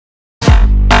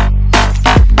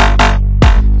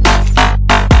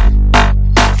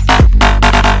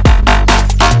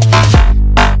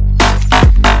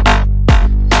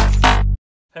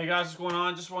guys, what's going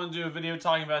on? Just wanted to do a video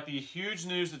talking about the huge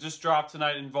news that just dropped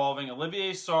tonight involving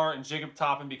Olivier Sarr and Jacob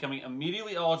Toppin becoming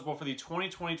immediately eligible for the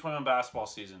 2020-21 basketball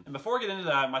season. And before we get into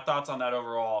that, my thoughts on that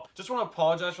overall, just want to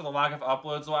apologize for the lack of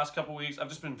uploads the last couple weeks. I've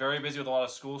just been very busy with a lot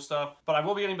of school stuff, but I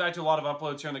will be getting back to a lot of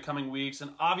uploads here in the coming weeks.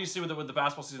 And obviously with the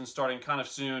basketball season starting kind of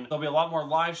soon, there'll be a lot more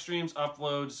live streams,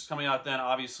 uploads coming out then,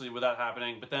 obviously with that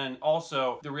happening. But then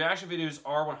also the reaction videos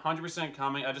are 100%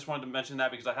 coming. I just wanted to mention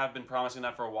that because I have been promising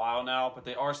that for a while now, but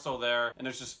they are still there, and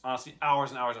there's just honestly hours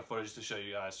and hours of footage to show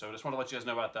you guys, so I just want to let you guys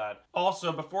know about that.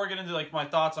 Also, before I get into my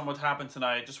thoughts on what happened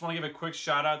tonight, just want to give a quick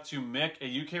shout out to Mick,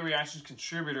 a UK reactions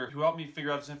contributor who helped me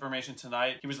figure out this information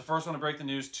tonight. He was the first one to break the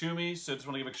news to me, so just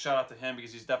want to give a shout out to him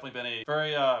because he's definitely been a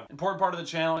very important part of the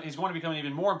channel. He's going to become an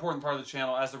even more important part of the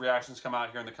channel as the reactions come out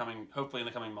here in the coming, hopefully in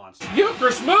the coming months.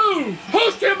 Eucharist, move!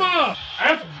 Host him up!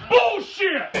 That's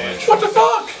bullshit! What the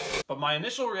fuck? But my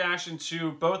initial reaction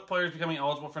to both players becoming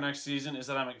eligible for next season is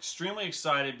that I'm extremely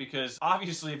excited because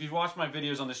obviously if you've watched my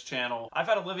videos on this channel, I've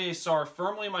had Olivier Sarr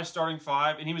firmly in my starting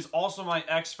five, and he was also my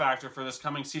X factor for this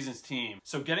coming season's team.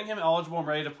 So getting him eligible and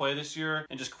ready to play this year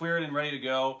and just cleared and ready to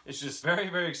go, it's just very,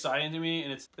 very exciting to me,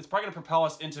 and it's probably going to propel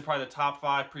us into probably the top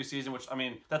 5 preseason, which I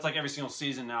mean, that's like every single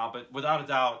season now, but without a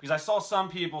doubt, because I saw some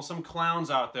people, some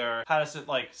clowns out there had us at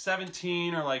like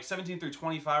 17 or like 17 through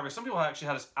 25, or some people actually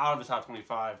had us out of the top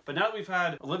 25. But now that we've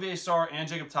had Olivier Sarr and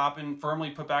Jacob Toppin firmly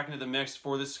put back into the mix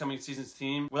for this coming season's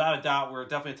team, without a doubt, we're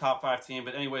definitely a top 5 team.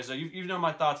 But anyways, so you know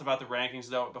my thoughts about the rankings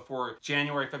though before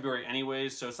January, February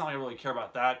anyways, so it's not like I really care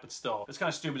about that, but still, it's kind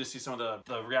of stupid to see some of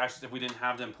the reactions if we didn't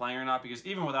have them playing or not, because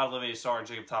even without Olivier Sarr and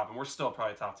Jacob Toppin, we're still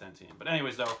probably a top 10 team. But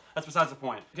anyways though, that's besides the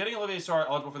point. Getting Olivier Sarr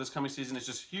eligible for this coming season is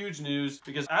just huge news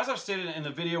because as I've stated in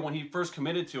the video when he first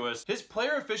committed to us, his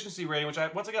player efficiency rating, which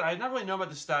once again, I had not really known about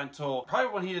this stat until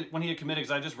probably when he had committed,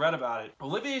 because I just read about it.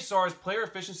 Olivier Sarr's player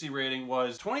efficiency rating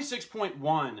was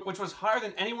 26.1, which was higher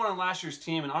than anyone on last year's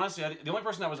team, and honestly, the only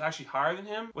person that was actually higher than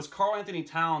him was Karl-Anthony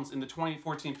Towns in the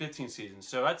 2014-15 season.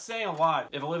 So that's saying a lot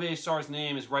if Olivier Sarr's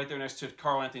name is right there next to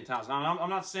Karl-Anthony Towns. Now, I'm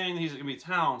not saying that he's going to be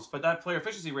Towns, but that player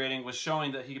efficiency rating was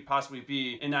showing that he could possibly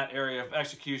be in that area of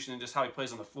execution and just how he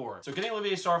plays on the floor. So getting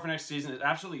Olivier Sarr for next season is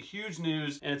absolutely huge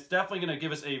news, and it's definitely going to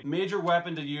give us a major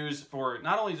weapon to use for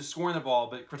not only just scoring the ball,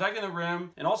 but protecting the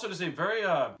rim, and also just a very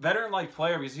veteran-like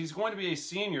player, because he's going to be a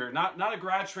senior, not a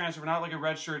grad transfer, not like a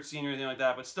redshirt senior or anything like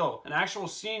that, but still an actual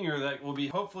senior that will be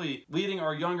hopefully leading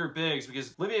our younger bigs,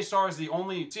 because Olivier Sarr is the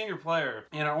only senior player,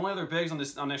 and our only other bigs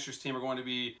on next year's team are going to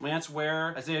be Lance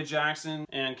Ware, Isaiah Jackson,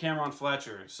 and Cameron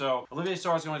Fletcher. So Olivier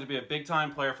Sarr is going to be a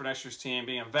big-time player for next year's team,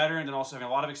 being a veteran and also having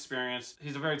a lot of experience.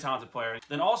 He's a very talented player.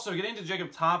 Then also getting to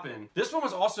Jacob Toppin, this one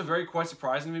was also quite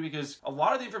surprising to me because a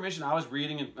lot of the information I was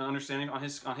reading and understanding on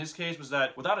his case was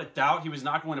that without a doubt he was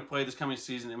not going to play this coming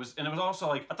season. It was also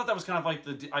like, I thought that was kind of like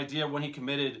the idea when he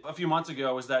committed a few months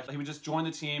ago, was that he would just join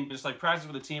the team, just like practice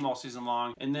with the team all season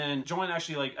long, and then join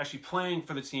actually playing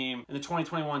for the team in the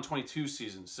 2021-22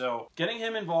 season. So getting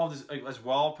him involved as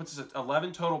well puts us at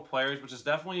 11 total players, which is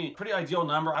definitely a pretty ideal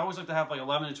number. I always like to have like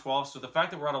 11 to 12, so the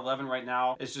fact that we're at 11 right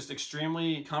now is just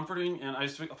extremely comforting, and I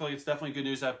feel like it's definitely good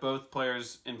news to have both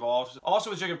players involved. Also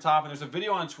with Jacob Toppin, there's a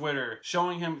video on Twitter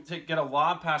showing him get a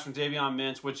lob pass from Davion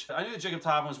Mintz, which I knew that Jacob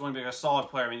Toppin was going to be a solid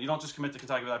player. I mean, you don't just commit to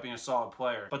Kentucky without being a solid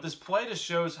player. But this play just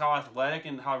shows how athletic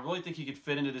and how I really think he could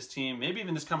fit into this team, maybe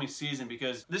even this coming season,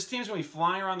 because this team's going to be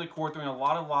flying around the court, throwing a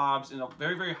lot of lobs in a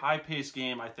very, very high-paced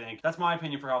game, I think. That's my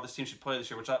opinion for how this team should play this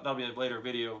year, which that'll be a later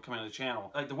video coming on the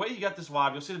channel. Like, the way he got this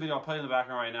lob, you'll see the video, I'll play it in the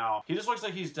background right now. He just looks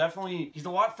like he's a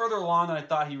lot further along than I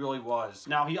thought he really was.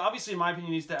 Now, he obviously, in my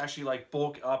opinion, needs to actually like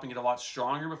bulk up and get a lot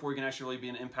stronger before he can actually really be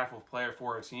an impactful player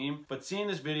for our team. But seeing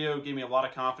this video gave me a lot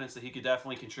of confidence that he could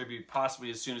definitely contribute possibly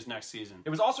as soon as next season. It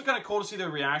was also kind of cool to see the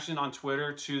reaction on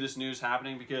Twitter to this news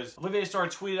happening, because Olivier Sarr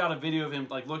tweeted out a video of him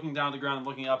like looking down at the ground and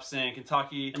looking up saying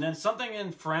Kentucky, and then something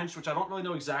in French, which I don't really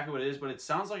know exactly what it is, but it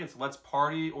sounds like it's let's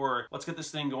party or let's get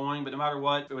this thing going. But no matter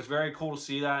what, it was very cool to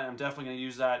see that, and I'm definitely going to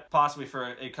use that possibly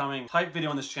for a coming hype video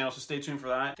on this channel, so stay tuned for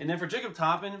that. And then for Jacob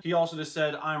Toppin, he also just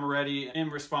said I'm ready in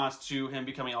response to him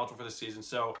becoming eligible for the season.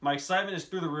 So my excitement is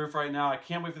through the roof right now. I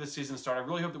can't wait for the season to start. I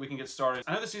really hope that we can get started.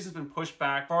 I know the season's been pushed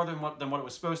back farther than what it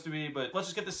was supposed to be, but let's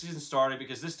just get the season started,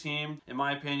 because this team, in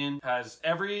my opinion, has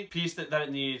every piece that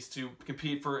it needs to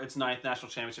compete for its 9th national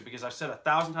championship, because I've said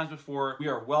 1,000 times before, we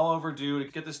are well overdue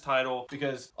to get this title,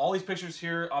 because all these pictures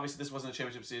here, obviously this wasn't a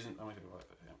championship season. Oh,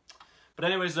 but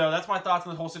anyways, though, that's my thoughts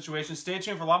on the whole situation. Stay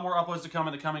tuned for a lot more uploads to come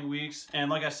in the coming weeks. And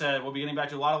like I said, we'll be getting back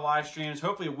to a lot of live streams,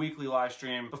 hopefully a weekly live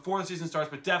stream before the season starts,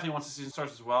 but definitely once the season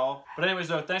starts as well. But anyways,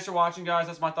 though, thanks for watching, guys.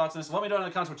 That's my thoughts on this. Let me know in the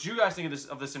comments what you guys think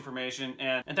of this information.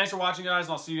 And thanks for watching, guys,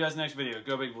 and I'll see you guys in the next video.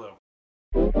 Go Big Blue.